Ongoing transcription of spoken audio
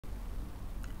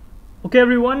Okay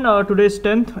everyone, today is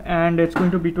 10th and it's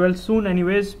going to be 12th soon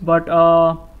anyways, but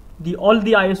all the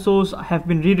ISOs have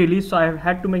been re-released, so I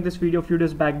had to make this video a few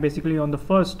days back, basically on the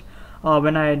 1st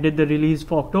when I did the release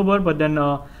for October. But then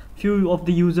few of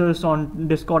the users on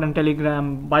Discord and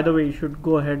Telegram, by the way, you should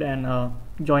go ahead and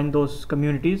join those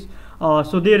communities.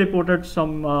 So they reported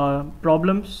some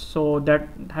problems, so that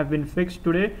have been fixed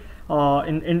today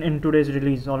in today's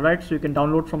release. All right, so you can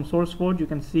download from source code. You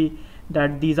can see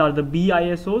that these are the B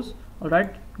ISOs. All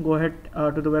right, go ahead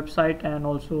to the website and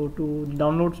also to the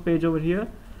downloads page over here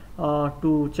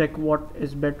to check what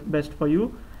is best for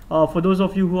you. For those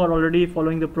of you who are already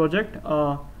following the project,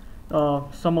 all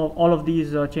of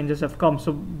these changes have come.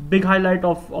 So big highlight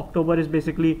of October is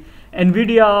basically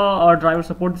NVIDIA driver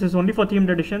support. This is only for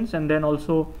themed editions, and then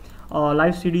also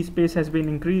live CD space has been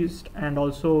increased, and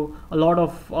also a lot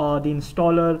of the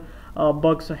installer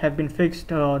bugs have been fixed.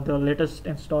 The latest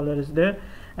installer is there,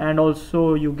 and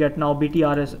also you get now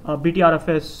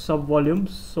BTRFS subvolumes,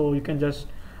 so you can just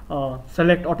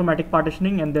select automatic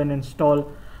partitioning and then install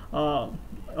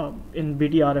in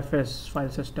BTRFS file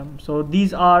system. So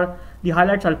these are the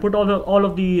highlights. I'll put all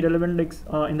of the relevant links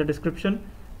in the description.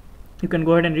 You can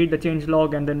go ahead and read the change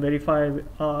log and then verify the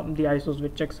ISOs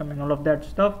with checksum and all of that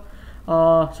stuff.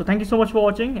 So thank you so much for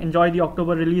watching. Enjoy the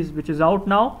October release, which is out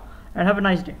now, and have a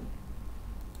nice day.